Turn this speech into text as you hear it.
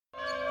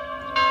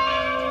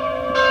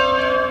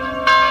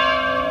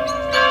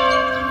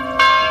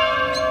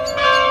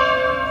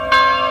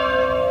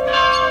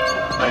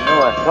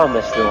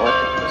promise, Lord,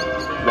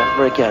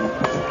 never again.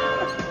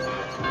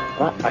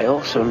 But I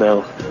also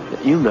know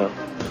that you know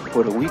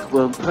what a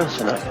weak-willed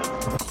person I am.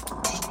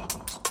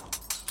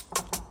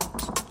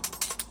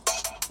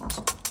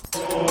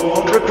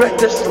 Don't regret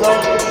this,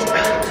 Lord.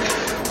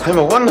 I'm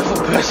a wonderful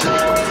person.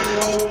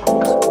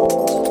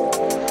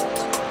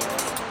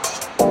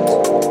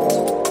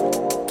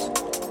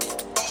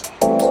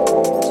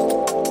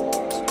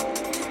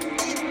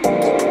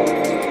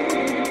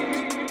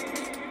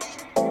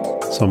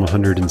 Psalm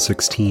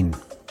 116.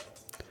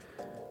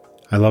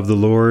 I love the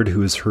Lord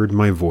who has heard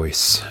my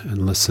voice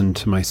and listened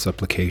to my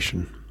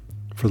supplication.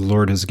 For the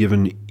Lord has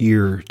given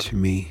ear to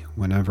me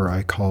whenever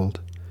I called.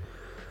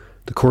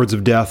 The cords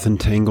of death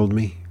entangled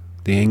me.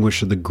 The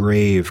anguish of the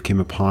grave came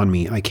upon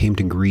me. I came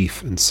to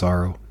grief and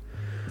sorrow.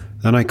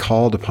 Then I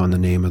called upon the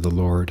name of the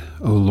Lord.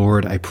 O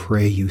Lord, I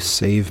pray you,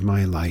 save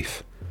my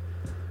life.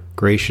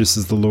 Gracious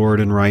is the Lord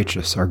and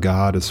righteous. Our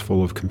God is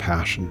full of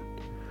compassion.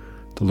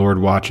 The Lord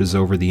watches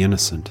over the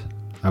innocent.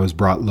 I was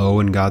brought low,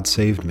 and God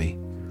saved me.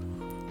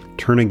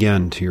 Turn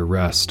again to your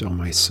rest, O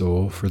my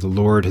soul, for the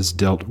Lord has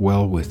dealt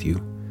well with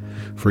you.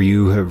 For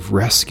you have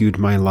rescued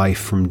my life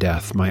from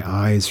death, my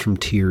eyes from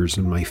tears,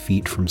 and my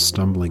feet from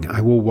stumbling.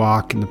 I will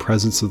walk in the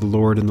presence of the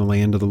Lord in the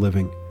land of the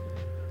living.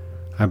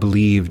 I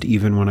believed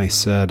even when I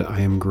said,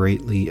 I am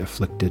greatly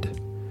afflicted.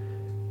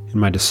 In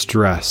my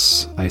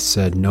distress, I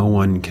said, no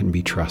one can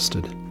be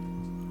trusted.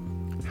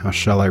 How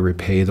shall I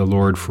repay the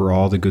Lord for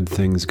all the good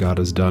things God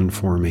has done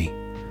for me?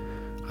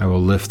 I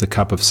will lift the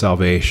cup of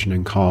salvation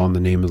and call on the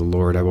name of the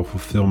Lord. I will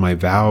fulfill my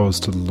vows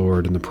to the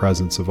Lord in the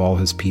presence of all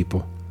his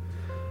people.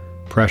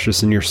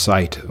 Precious in your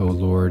sight, O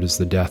Lord, is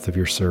the death of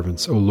your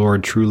servants. O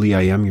Lord, truly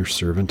I am your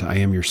servant. I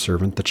am your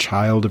servant, the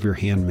child of your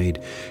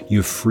handmaid. You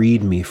have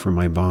freed me from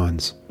my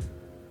bonds.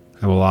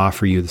 I will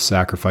offer you the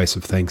sacrifice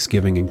of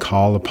thanksgiving and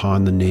call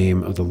upon the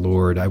name of the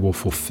Lord. I will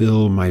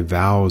fulfill my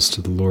vows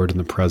to the Lord in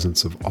the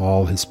presence of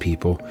all his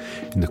people,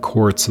 in the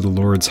courts of the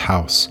Lord's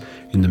house,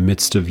 in the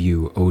midst of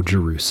you, O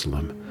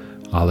Jerusalem.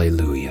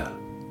 Alleluia.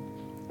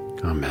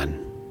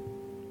 Amen.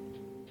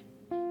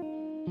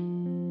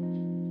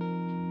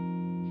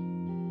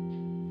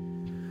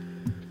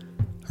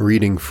 A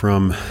reading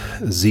from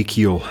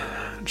Ezekiel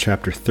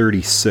chapter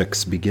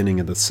 36, beginning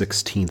of the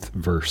 16th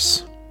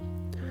verse.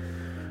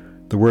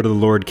 The word of the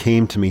Lord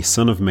came to me,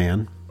 Son of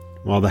man,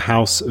 while the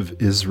house of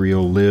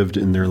Israel lived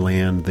in their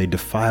land, they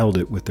defiled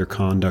it with their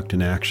conduct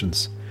and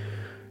actions.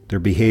 Their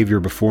behavior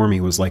before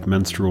me was like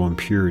menstrual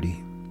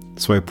impurity.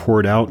 So I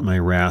poured out my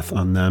wrath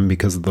on them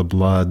because of the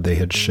blood they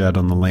had shed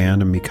on the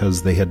land and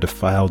because they had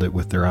defiled it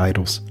with their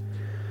idols.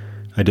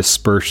 I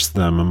dispersed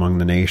them among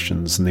the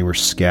nations, and they were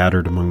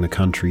scattered among the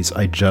countries.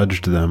 I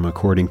judged them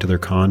according to their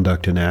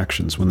conduct and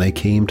actions. When they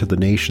came to the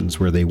nations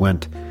where they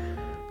went,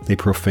 they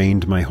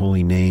profaned my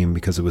holy name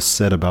because it was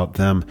said about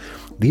them,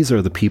 these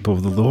are the people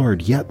of the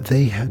Lord, yet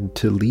they had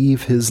to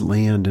leave his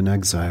land in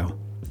exile.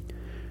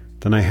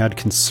 Then I had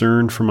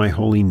concern for my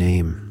holy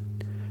name,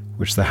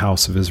 which the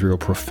house of Israel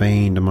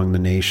profaned among the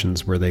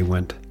nations where they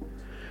went.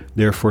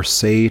 Therefore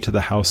say to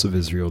the house of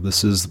Israel,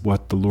 this is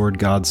what the Lord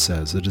God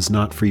says, it is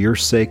not for your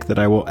sake that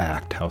I will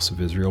act, house of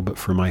Israel, but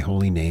for my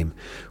holy name,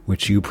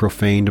 which you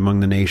profaned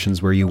among the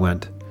nations where you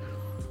went.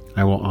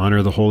 I will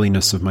honor the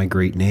holiness of my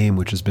great name,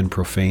 which has been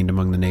profaned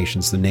among the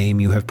nations, the name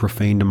you have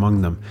profaned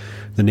among them.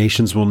 The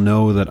nations will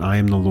know that I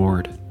am the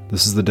Lord.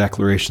 This is the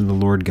declaration of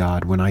the Lord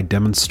God, when I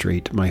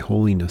demonstrate my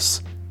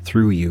holiness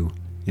through you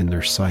in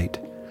their sight.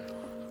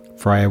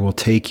 For I will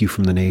take you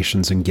from the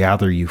nations and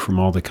gather you from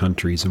all the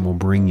countries and will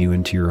bring you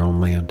into your own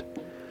land.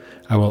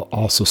 I will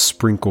also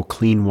sprinkle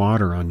clean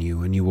water on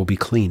you, and you will be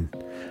clean.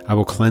 I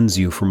will cleanse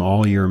you from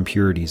all your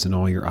impurities and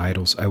all your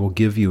idols. I will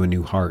give you a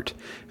new heart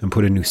and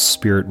put a new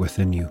spirit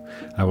within you.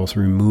 I will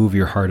remove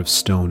your heart of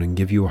stone and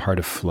give you a heart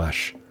of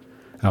flesh.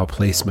 I will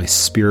place my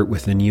spirit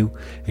within you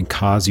and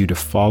cause you to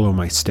follow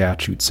my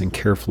statutes and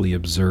carefully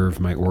observe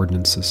my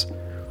ordinances.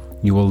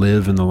 You will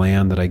live in the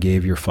land that I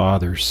gave your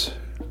fathers.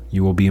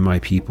 You will be my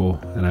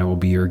people, and I will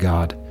be your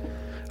God.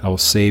 I will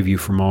save you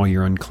from all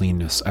your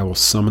uncleanness. I will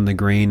summon the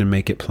grain and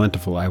make it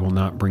plentiful. I will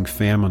not bring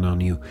famine on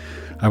you.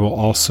 I will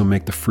also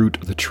make the fruit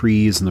of the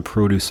trees and the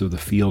produce of the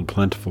field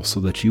plentiful, so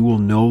that you will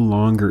no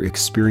longer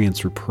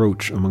experience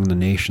reproach among the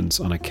nations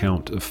on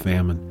account of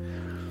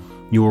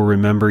famine. You will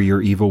remember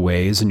your evil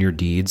ways and your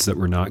deeds that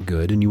were not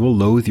good, and you will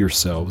loathe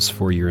yourselves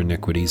for your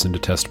iniquities and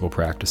detestable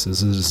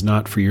practices. It is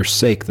not for your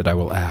sake that I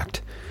will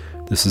act.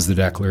 This is the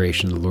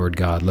declaration of the Lord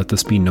God. Let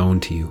this be known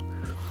to you.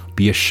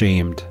 Be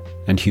ashamed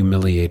and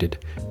humiliated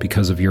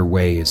because of your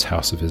ways,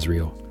 house of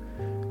Israel.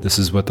 This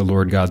is what the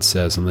Lord God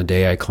says, on the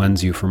day I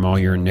cleanse you from all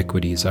your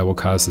iniquities, I will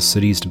cause the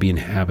cities to be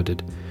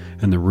inhabited,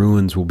 and the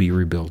ruins will be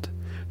rebuilt.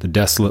 The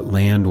desolate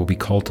land will be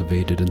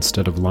cultivated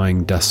instead of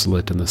lying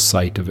desolate in the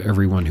sight of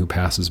everyone who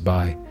passes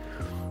by.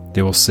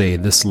 They will say,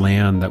 this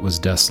land that was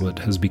desolate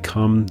has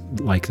become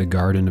like the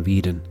Garden of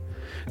Eden.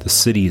 The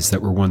cities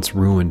that were once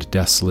ruined,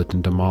 desolate,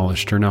 and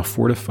demolished are now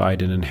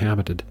fortified and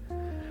inhabited.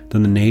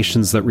 Then the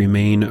nations that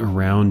remain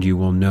around you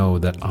will know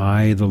that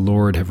I, the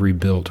Lord, have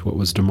rebuilt what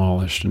was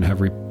demolished and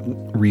have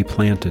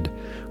replanted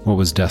what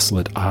was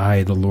desolate.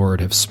 I, the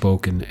Lord, have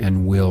spoken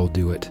and will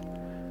do it.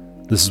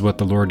 This is what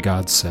the Lord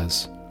God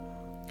says.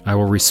 I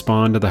will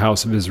respond to the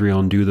house of Israel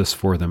and do this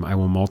for them. I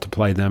will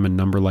multiply them in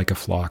number like a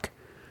flock.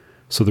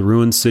 So the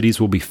ruined cities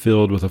will be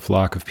filled with a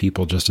flock of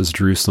people, just as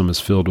Jerusalem is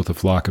filled with a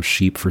flock of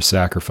sheep for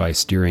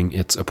sacrifice during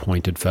its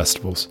appointed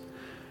festivals.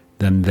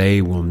 Then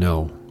they will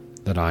know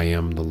that I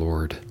am the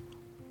Lord.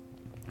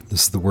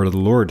 This is the word of the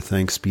Lord.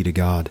 Thanks be to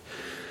God.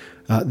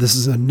 This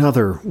is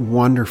another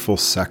wonderful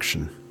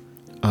section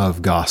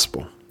of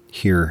gospel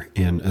here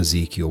in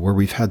Ezekiel, where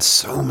we've had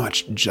so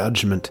much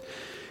judgment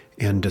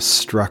and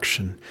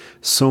destruction,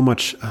 so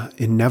much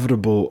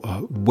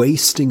inevitable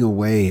wasting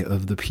away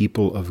of the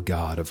people of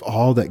God, of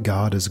all that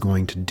God is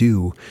going to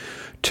do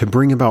to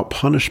bring about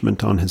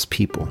punishment on his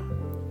people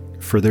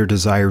for their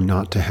desire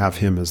not to have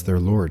him as their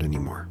Lord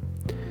anymore.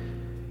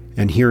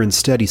 And here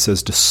instead he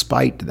says,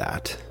 despite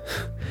that,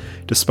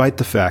 despite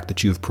the fact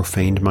that you have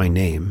profaned my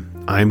name,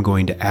 I'm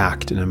going to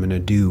act and I'm going to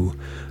do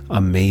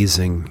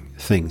amazing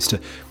things.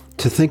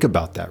 To think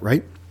about that,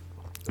 right?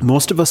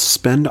 Most of us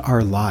spend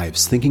our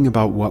lives thinking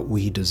about what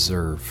we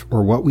deserve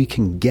or what we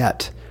can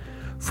get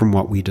from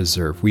what we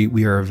deserve.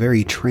 We are a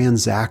very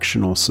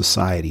transactional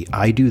society.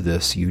 I do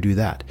this, you do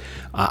that.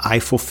 I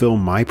fulfill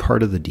my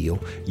part of the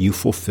deal, you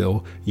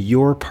fulfill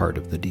your part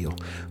of the deal.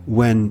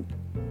 When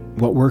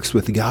what works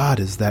with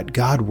God is that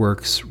God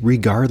works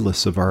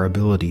regardless of our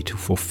ability to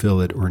fulfill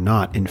it or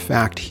not. In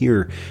fact,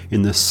 here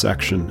in this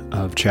section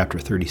of chapter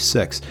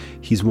 36,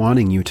 he's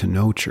wanting you to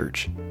know,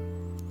 church,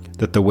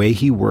 that the way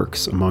he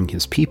works among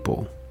his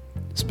people,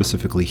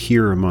 specifically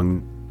here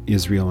among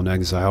Israel in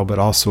exile, but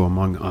also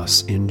among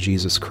us in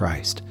Jesus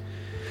Christ,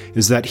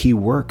 is that he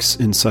works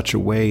in such a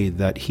way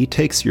that he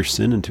takes your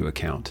sin into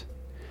account,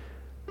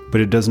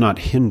 but it does not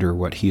hinder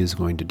what he is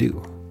going to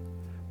do,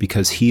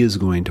 because he is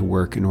going to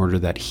work in order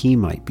that he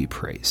might be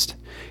praised.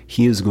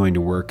 He is going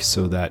to work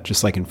so that,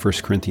 just like in 1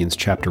 Corinthians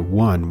chapter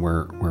 1,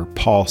 where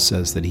Paul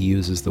says that he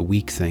uses the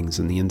weak things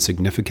and the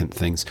insignificant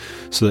things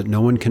so that no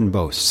one can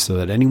boast, so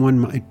that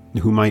anyone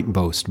who might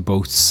boast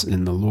boasts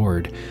in the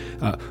Lord.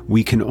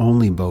 We can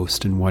only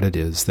boast in what it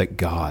is that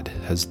God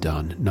has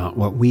done, not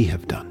what we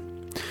have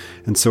done.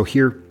 And so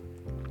here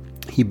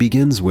he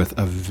begins with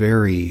a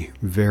very,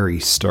 very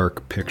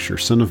stark picture.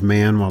 Son of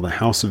man, while the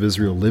house of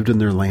Israel lived in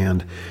their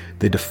land,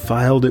 they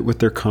defiled it with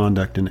their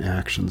conduct and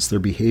actions. Their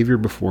behavior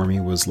before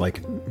me was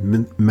like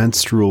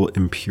menstrual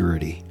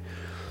impurity.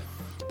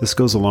 This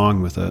goes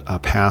along with a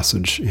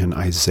passage in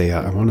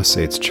Isaiah, I want to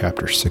say it's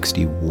chapter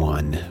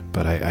 61,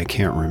 but I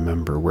can't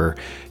remember, where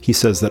he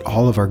says that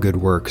all of our good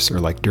works are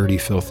like dirty,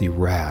 filthy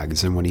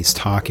rags. And what he's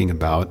talking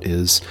about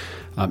is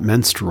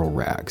menstrual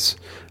rags,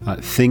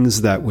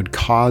 things that would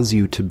cause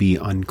you to be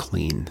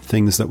unclean,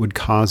 things that would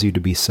cause you to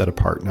be set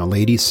apart. Now,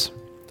 ladies,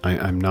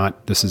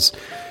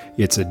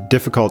 it's a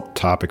difficult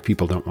topic.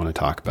 People don't want to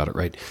talk about it,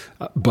 right?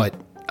 But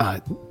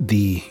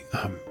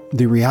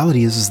the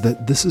reality is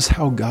that this is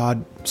how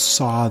God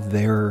saw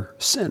their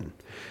sin.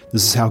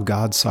 This is how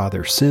God saw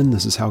their sin.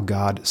 This is how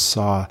God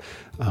saw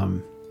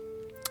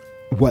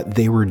what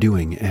they were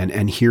doing.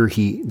 And here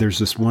there's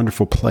this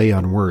wonderful play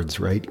on words,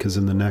 right? Because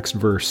in the next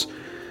verse,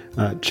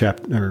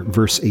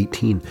 verse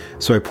 18,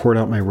 so I poured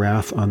out my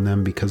wrath on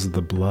them because of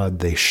the blood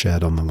they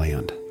shed on the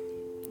land.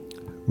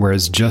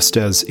 Whereas just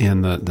as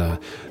in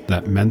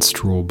that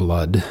menstrual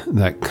blood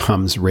that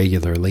comes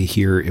regularly,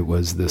 here it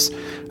was this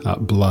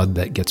blood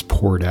that gets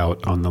poured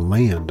out on the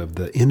land, of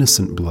the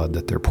innocent blood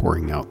that they're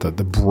pouring out, the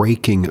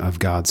breaking of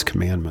God's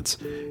commandments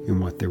in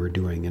what they were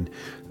doing. And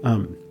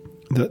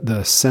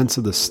the sense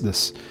of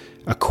this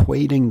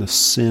equating the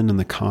sin and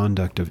the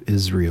conduct of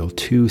Israel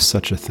to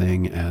such a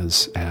thing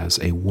as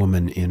a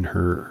woman in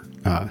her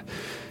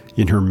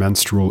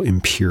menstrual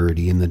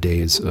impurity in the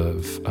days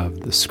of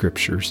the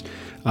scriptures.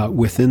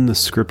 Within the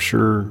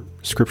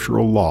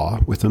scriptural law,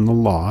 within the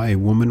law, a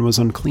woman was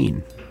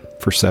unclean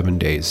for 7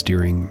 days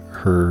during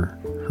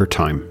her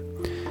time.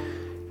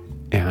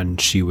 And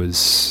she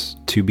was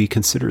to be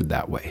considered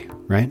that way,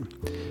 right?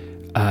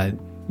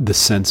 The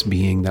sense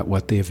being that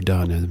what they have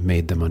done has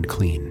made them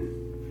unclean,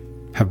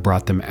 have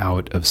brought them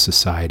out of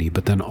society,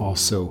 but then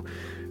also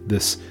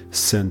this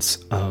sense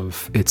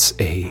of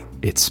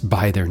it's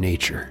by their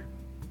nature,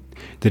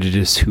 that it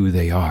is who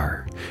they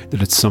are,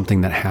 that it's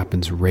something that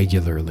happens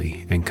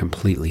regularly and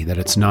completely, that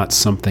it's not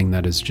something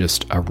that is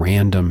just a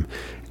random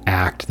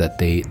act that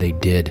they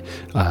did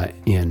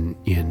in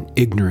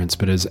ignorance,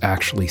 but is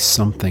actually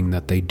something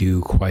that they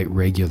do quite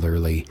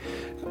regularly,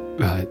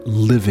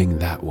 living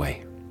that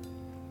way.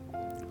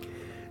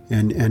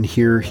 And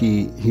here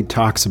he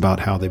talks about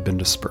how they've been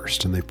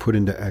dispersed and they've put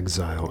into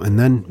exile. And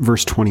then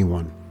verse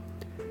 21,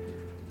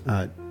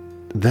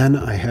 then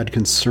I had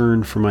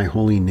concern for my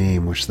holy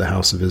name, which the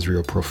house of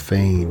Israel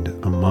profaned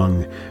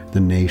among the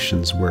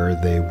nations where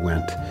they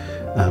went.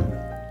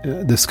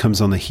 this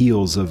comes on the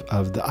heels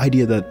of the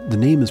idea that the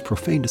name is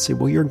profane, to say,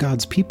 well, you're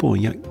God's people,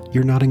 and yet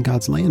you're not in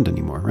God's land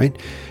anymore, right?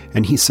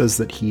 And he says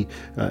that he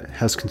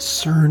has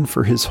concern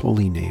for his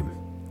holy name.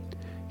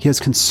 He has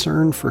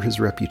concern for his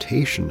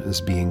reputation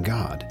as being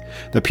God.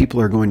 That people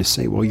are going to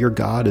say, well, your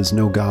God is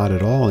no God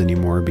at all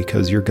anymore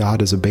because your God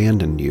has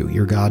abandoned you.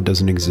 Your God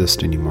doesn't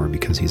exist anymore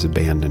because he's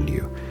abandoned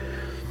you.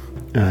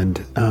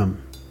 And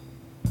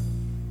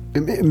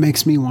it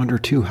makes me wonder,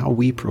 too, how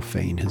we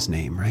profane his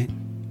name, right?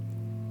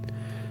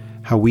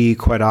 How we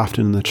quite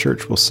often in the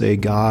church will say,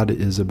 God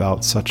is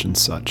about such and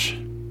such.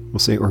 We'll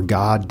say, or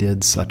God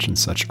did such and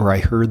such, or I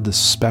heard this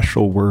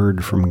special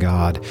word from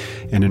God.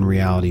 And in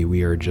reality,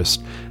 we are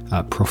just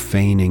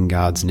profaning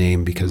God's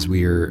name because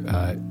we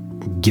are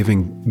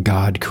giving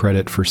God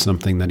credit for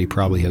something that he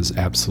probably has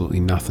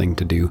absolutely nothing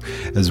to do,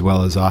 as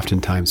well as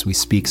oftentimes we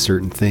speak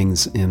certain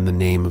things in the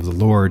name of the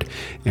Lord,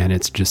 and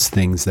it's just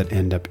things that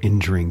end up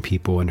injuring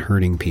people and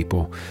hurting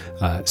people,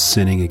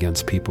 sinning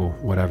against people,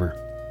 whatever.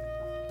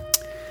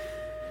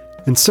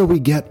 And so we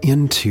get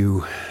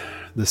into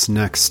this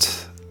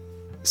next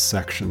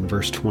section,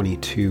 verse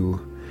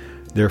 22.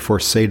 Therefore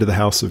say to the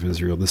house of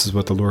Israel, this is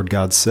what the Lord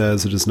God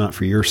says, it is not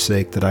for your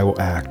sake that I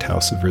will act,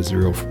 house of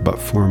Israel, but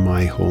for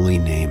my holy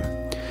name.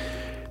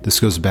 This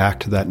goes back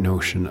to that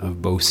notion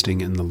of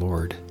boasting in the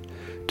Lord,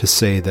 to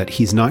say that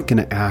he's not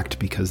going to act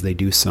because they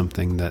do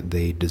something that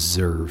they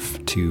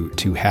deserve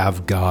to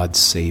have God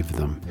save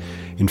them.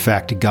 In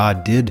fact,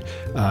 God did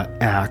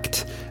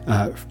act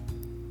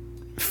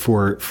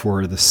for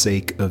the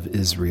sake of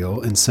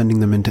Israel and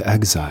sending them into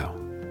exile.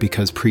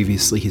 Because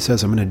previously he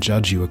says, I'm going to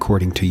judge you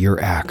according to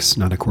your acts,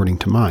 not according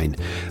to mine,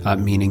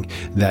 meaning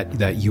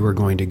that you are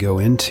going to go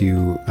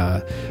into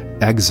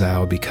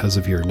exile because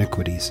of your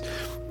iniquities.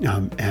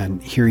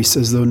 And here he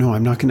says, though, no,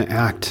 I'm not going to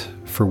act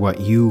for what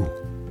you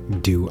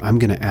do. I'm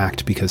going to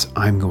act because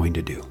I'm going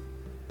to do.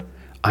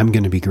 I'm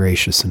going to be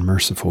gracious and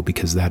merciful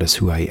because that is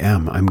who I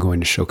am. I'm going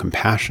to show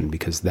compassion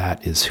because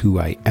that is who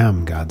I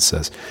am, God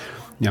says.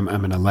 I'm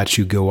going to let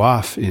you go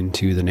off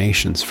into the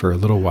nations for a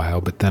little while,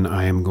 but then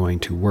I am going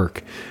to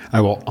work. I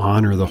will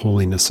honor the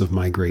holiness of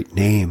my great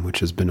name,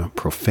 which has been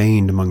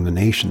profaned among the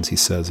nations, he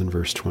says in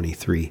verse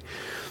 23.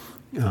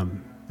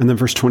 And then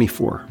verse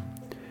 24.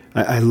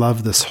 I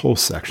love this whole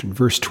section.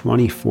 Verse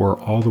 24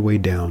 all the way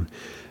down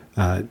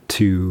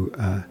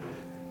to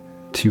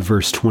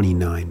verse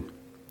 29.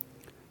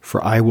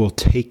 For I will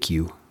take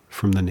you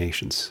from the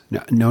nations.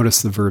 Now,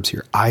 notice the verbs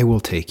here. I will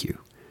take you.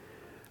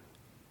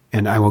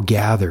 And I will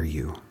gather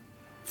you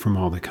from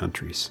all the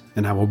countries,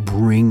 and I will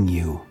bring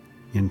you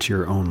into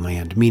your own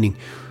land. Meaning,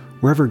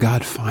 wherever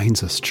God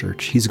finds us,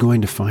 church, he's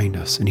going to find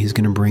us, and he's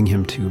going to bring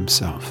him to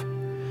himself.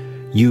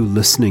 You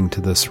listening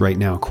to this right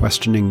now,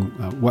 questioning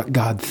what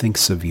God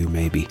thinks of you,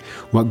 maybe,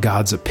 what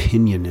God's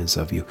opinion is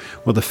of you.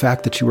 Well, the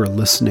fact that you are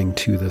listening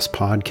to this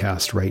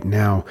podcast right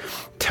now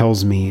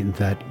tells me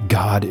that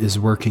God is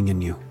working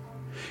in you.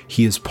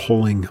 He is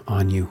pulling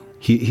on you.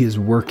 He is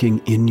working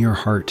in your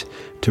heart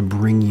to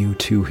bring you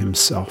to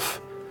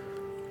himself,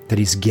 that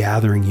he's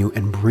gathering you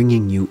and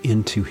bringing you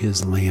into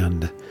his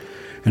land.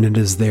 And it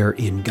is there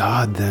in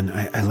God, then,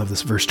 I love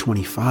this, verse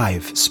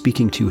 25,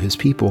 speaking to his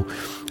people,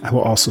 I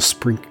will also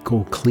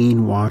sprinkle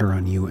clean water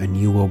on you and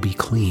you will be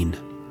clean.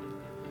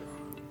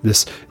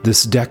 This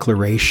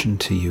declaration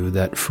to you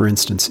that, for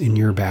instance, in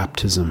your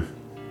baptism,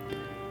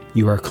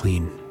 you are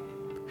clean.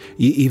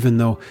 Even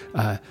though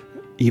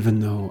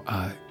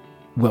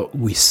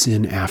we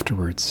sin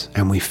afterwards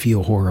and we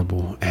feel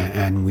horrible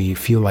and we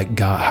feel like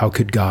God, how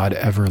could God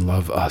ever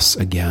love us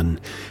again?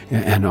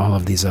 And all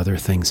of these other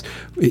things.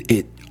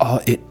 It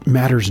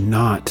matters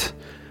not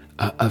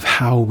of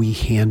how we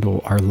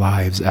handle our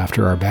lives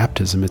after our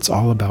baptism. It's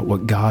all about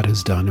what God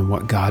has done and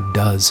what God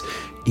does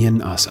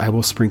in us. I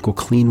will sprinkle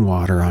clean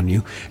water on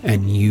you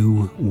and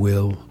you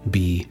will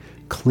be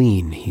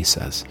clean, he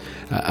says.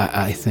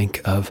 I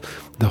think of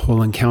the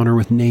whole encounter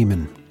with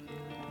Naaman,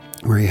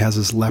 where he has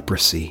his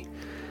leprosy.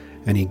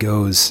 And he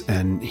goes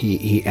and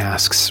he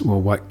asks, well,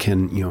 what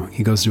can,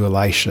 he goes to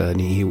Elisha and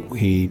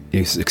he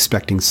is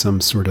expecting some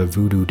sort of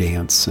voodoo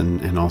dance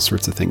and all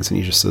sorts of things. And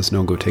he just says,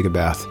 no, go take a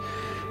bath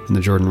in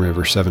the Jordan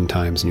River 7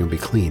 times and you'll be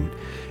clean.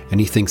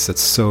 And he thinks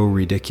that's so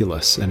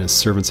ridiculous. And his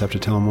servants have to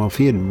tell him, well, if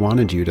he had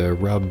wanted you to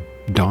rub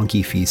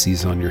donkey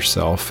feces on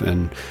yourself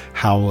and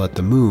howl at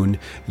the moon,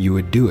 you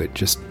would do it.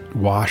 Just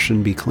wash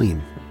and be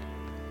clean.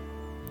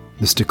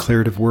 This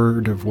declarative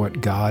word of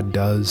what God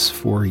does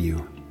for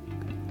you,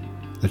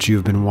 that you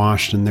have been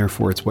washed, and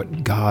therefore it's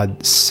what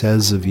God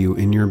says of you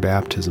in your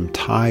baptism,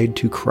 tied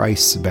to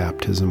Christ's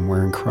baptism,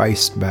 where in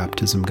Christ's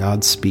baptism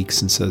God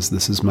speaks and says,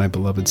 this is my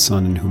beloved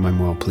Son in whom I'm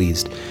well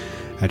pleased.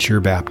 At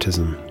your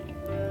baptism,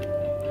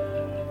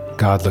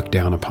 God looked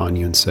down upon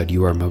you and said,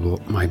 you are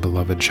my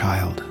beloved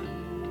child.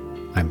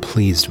 I'm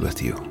pleased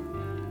with you.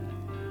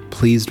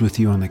 Pleased with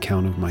you on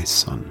account of my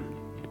Son.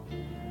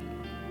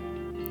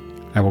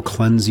 I will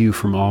cleanse you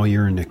from all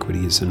your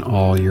iniquities and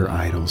all your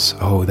idols.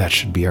 Oh, that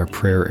should be our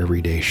prayer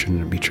every day,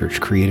 shouldn't it be,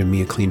 church? Create in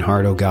me a clean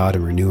heart, O God,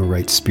 and renew a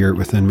right spirit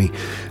within me.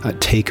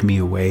 Take me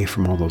away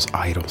from all those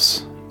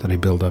idols. that I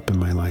build up in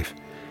my life.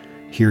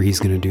 Here he's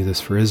going to do this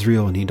for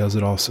Israel, and he does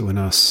it also in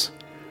us.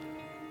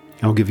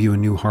 I'll give you a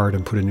new heart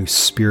and put a new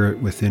spirit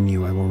within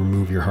you. I will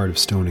remove your heart of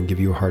stone and give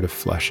you a heart of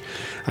flesh.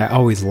 I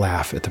always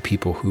laugh at the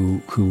people who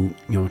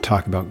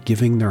talk about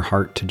giving their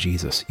heart to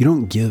Jesus. You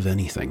don't give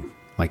anything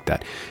like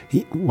that.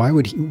 Why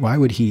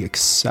would he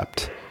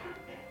accept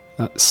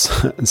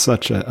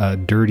such a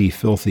dirty,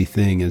 filthy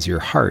thing as your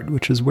heart,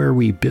 which is where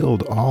we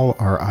build all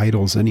our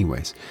idols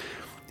anyways?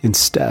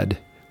 Instead,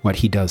 what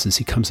he does is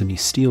he comes and he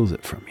steals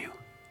it from you.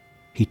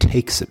 He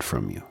takes it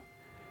from you.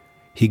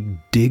 He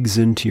digs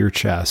into your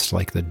chest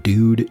like the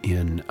dude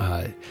in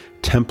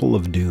Temple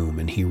of Doom,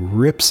 and he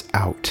rips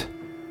out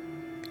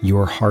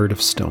your heart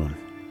of stone,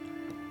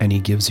 and he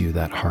gives you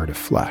that heart of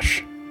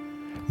flesh.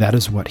 That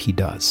is what he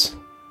does.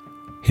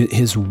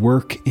 His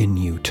work in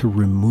you to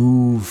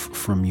remove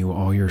from you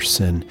all your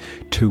sin,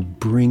 to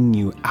bring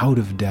you out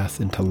of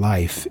death into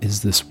life,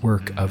 is this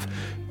work of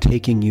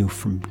taking you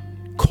from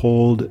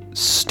cold,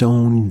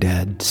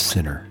 stone-dead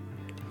sinner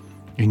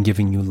and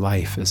giving you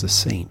life as a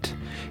saint.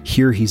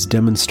 Here he's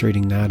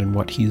demonstrating that in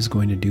what he is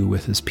going to do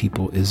with his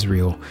people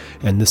Israel,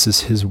 and this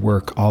is his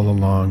work all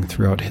along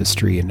throughout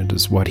history, and it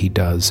is what he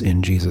does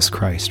in Jesus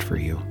Christ for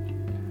you.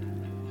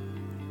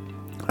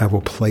 I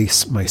will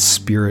place my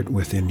spirit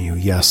within you.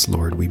 Yes,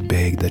 Lord, we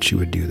beg that you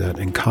would do that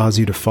and cause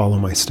you to follow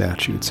my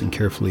statutes and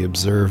carefully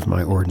observe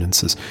my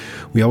ordinances.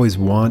 We always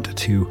want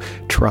to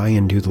try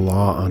and do the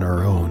law on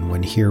our own,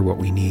 when here what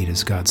we need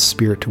is God's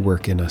Spirit to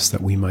work in us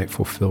that we might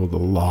fulfill the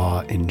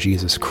law in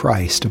Jesus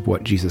Christ of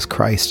what Jesus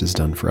Christ has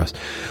done for us,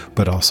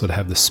 but also to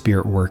have the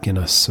Spirit work in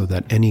us so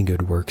that any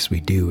good works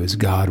we do is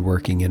God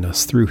working in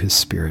us through his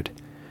Spirit,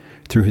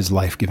 through his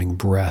life-giving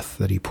breath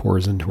that he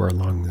pours into our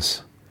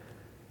lungs.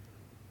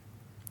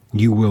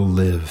 You will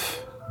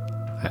live.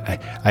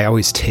 I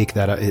always take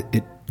that.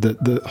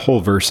 The whole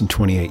verse in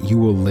 28, you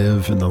will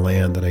live in the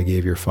land that I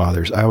gave your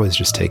fathers. I always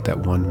just take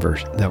that one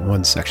verse, that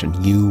one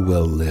section, you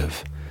will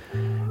live,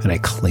 and I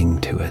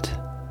cling to it.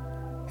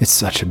 It's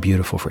such a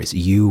beautiful phrase.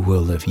 You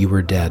will live. You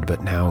were dead,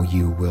 but now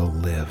you will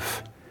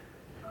live.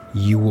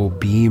 You will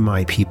be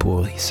my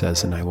people, he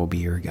says, and I will be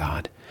your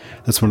God.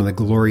 That's one of the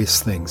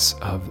glorious things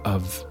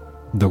of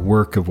the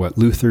work of what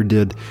Luther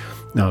did,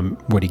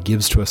 what he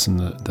gives to us in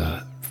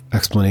the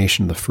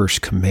explanation of the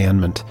first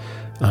commandment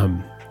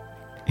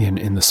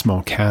in the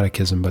small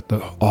catechism, but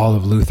all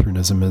of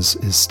Lutheranism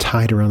is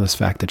tied around this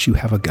fact that you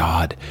have a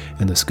God,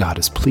 and this God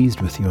is pleased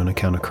with you on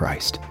account of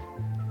Christ.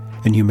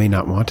 And you may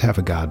not want to have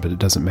a God, but it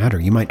doesn't matter.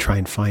 You might try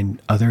and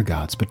find other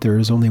gods, but there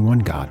is only one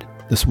God,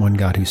 this one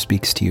God who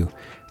speaks to you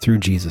through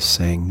Jesus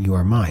saying, you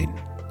are mine,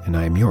 and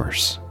I am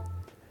yours.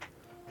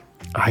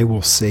 I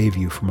will save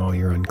you from all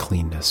your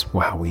uncleanness.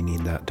 Wow, we need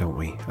that, don't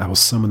we? I will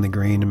summon the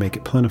grain and make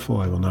it plentiful.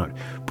 I will not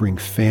bring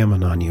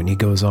famine on you. And he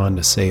goes on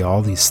to say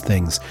all these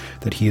things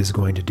that he is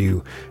going to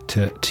do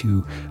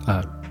to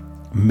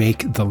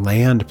make the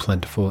land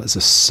plentiful as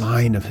a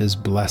sign of his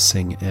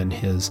blessing and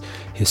his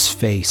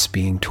face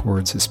being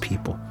towards his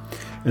people.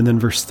 And then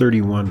verse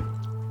 31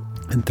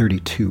 and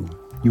 32.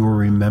 You will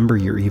remember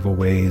your evil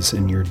ways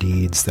and your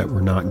deeds that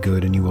were not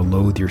good, and you will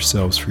loathe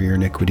yourselves for your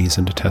iniquities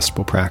and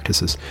detestable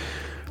practices.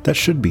 That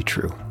should be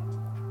true.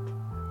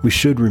 We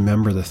should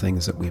remember the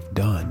things that we've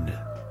done,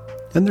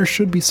 and there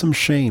should be some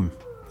shame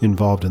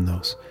involved in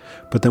those.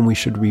 But then we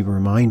should be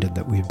reminded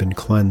that we've been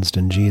cleansed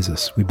in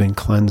Jesus. We've been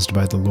cleansed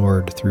by the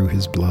Lord through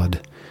his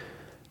blood,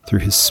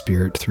 through his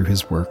Spirit, through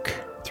his work,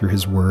 through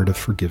his word of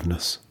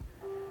forgiveness.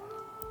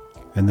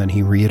 And then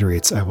he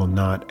reiterates, I will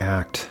not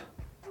act.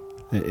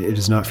 It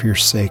is not for your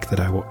sake that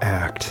I will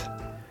act.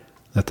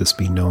 Let this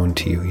be known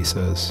to you, he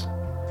says.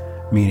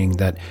 Meaning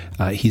that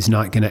he's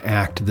not going to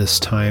act this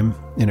time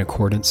in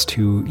accordance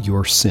to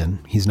your sin.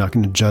 He's not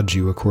going to judge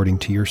you according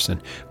to your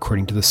sin,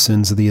 according to the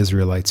sins of the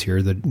Israelites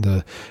here,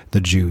 the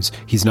Jews.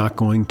 He's not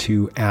going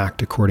to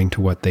act according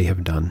to what they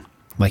have done.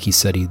 Like he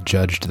said, he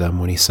judged them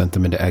when he sent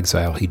them into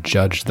exile. He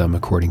judged them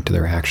according to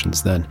their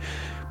actions then.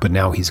 But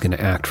now he's going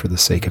to act for the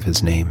sake of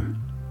his name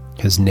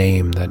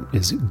that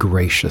is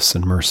gracious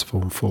and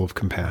merciful and full of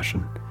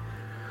compassion.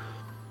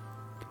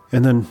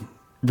 And then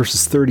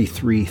verses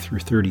 33 through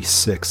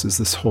 36 is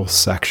this whole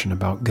section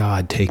about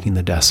God taking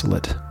the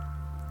desolate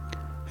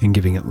and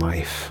giving it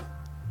life.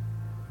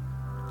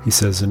 He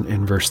says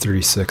in verse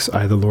 36,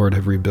 I, the Lord,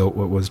 have rebuilt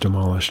what was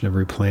demolished and have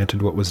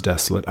replanted what was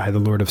desolate. I, the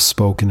Lord, have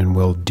spoken and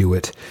will do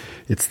it.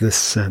 It's this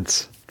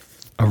sense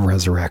of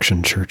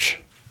resurrection, church,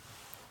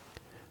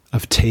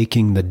 of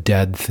taking the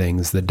dead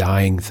things, the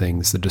dying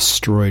things, the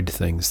destroyed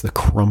things, the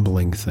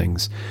crumbling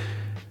things,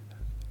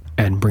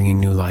 and bringing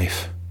new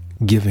life,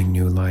 giving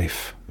new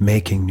life,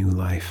 making new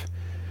life.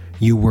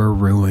 You were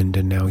ruined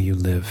and now you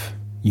live.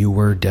 You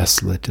were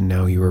desolate and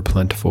now you are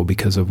plentiful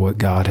because of what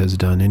God has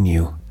done in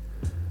you.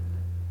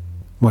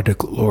 What a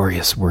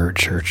glorious word,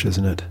 church,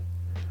 isn't it?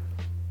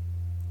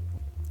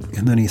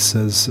 And then he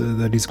says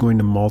that he's going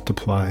to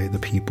multiply the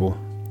people,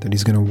 that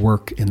he's going to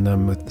work in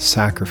them with the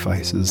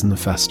sacrifices and the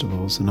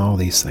festivals and all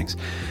these things.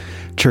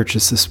 Church,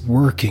 it's this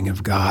working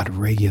of God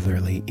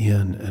regularly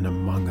in and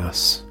among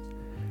us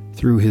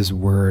through his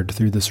word,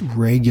 through this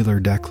regular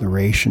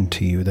declaration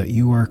to you that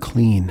you are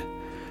clean,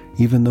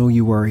 even though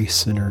you are a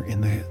sinner in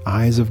the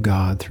eyes of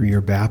God, through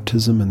your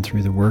baptism and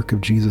through the work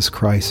of Jesus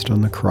Christ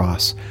on the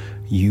cross,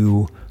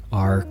 you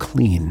are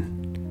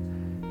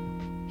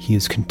clean. He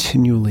is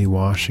continually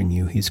washing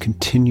you. He's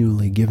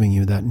continually giving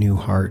you that new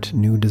heart,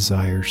 new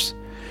desires.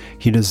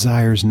 He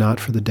desires not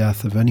for the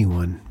death of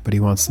anyone, but he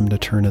wants them to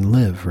turn and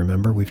live.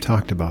 Remember, we've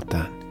talked about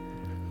that.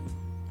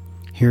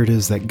 Here it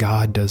is that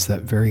God does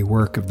that very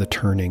work of the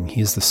turning.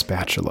 He's the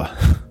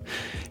spatula.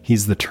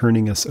 He's the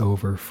turning us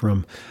over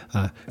from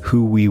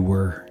who we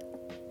were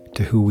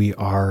to who we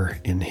are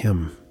in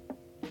him.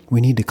 We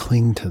need to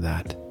cling to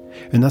that.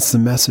 And that's the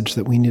message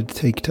that we need to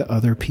take to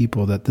other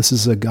people, that this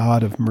is a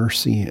God of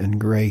mercy and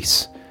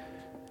grace,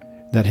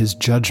 that his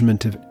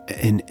judgment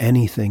in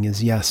anything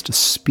is, yes, to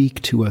speak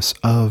to us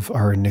of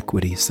our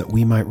iniquities, that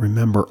we might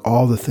remember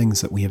all the things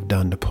that we have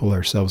done to pull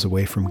ourselves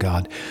away from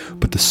God.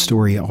 But the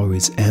story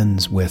always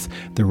ends with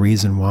the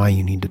reason why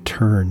you need to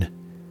turn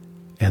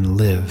and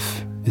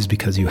live is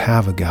because you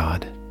have a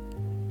God.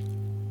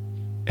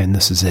 And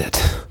this is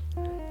it.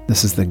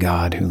 This is the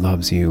God who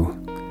loves you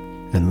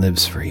and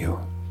lives for you.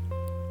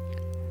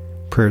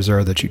 Prayers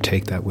are that you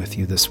take that with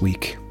you this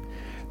week,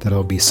 that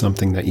it'll be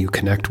something that you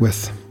connect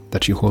with,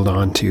 that you hold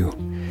on to,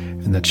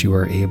 and that you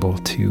are able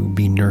to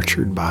be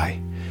nurtured by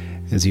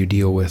as you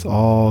deal with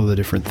all the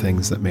different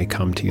things that may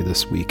come to you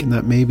this week, and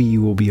that maybe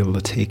you will be able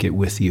to take it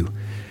with you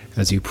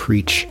as you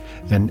preach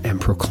and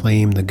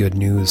proclaim the good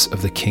news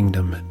of the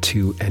kingdom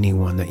to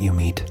anyone that you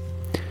meet.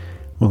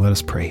 Well, let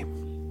us pray.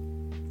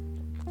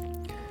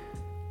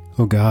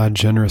 O God,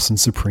 generous and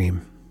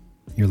supreme,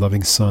 your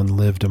loving Son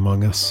lived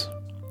among us,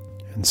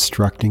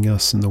 instructing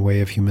us in the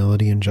way of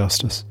humility and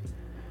justice.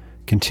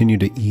 Continue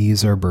to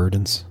ease our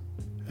burdens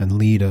and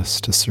lead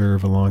us to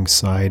serve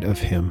alongside of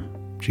him,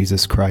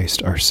 Jesus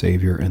Christ, our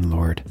Savior and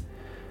Lord.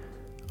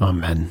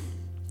 Amen.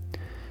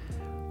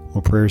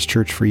 Well, Prayers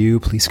Church, for you,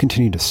 please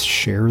continue to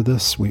share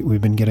this.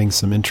 We've been getting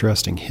some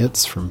interesting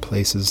hits from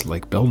places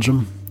like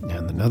Belgium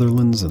and the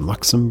Netherlands and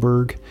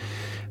Luxembourg,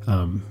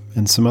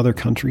 and some other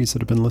countries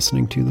that have been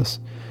listening to this.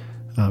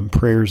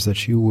 Prayers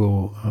that you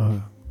will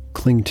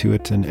cling to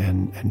it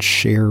and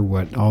share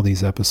what all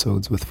these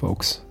episodes with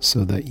folks,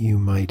 so that you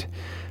might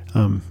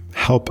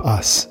help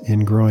us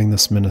in growing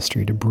this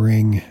ministry to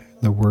bring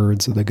the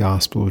words of the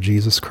gospel of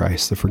Jesus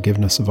Christ, the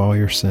forgiveness of all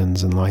your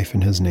sins and life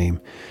in his name,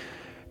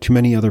 to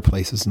many other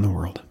places in the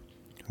world.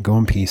 Go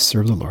in peace,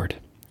 serve the Lord.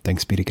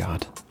 Thanks be to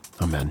God.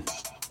 Amen.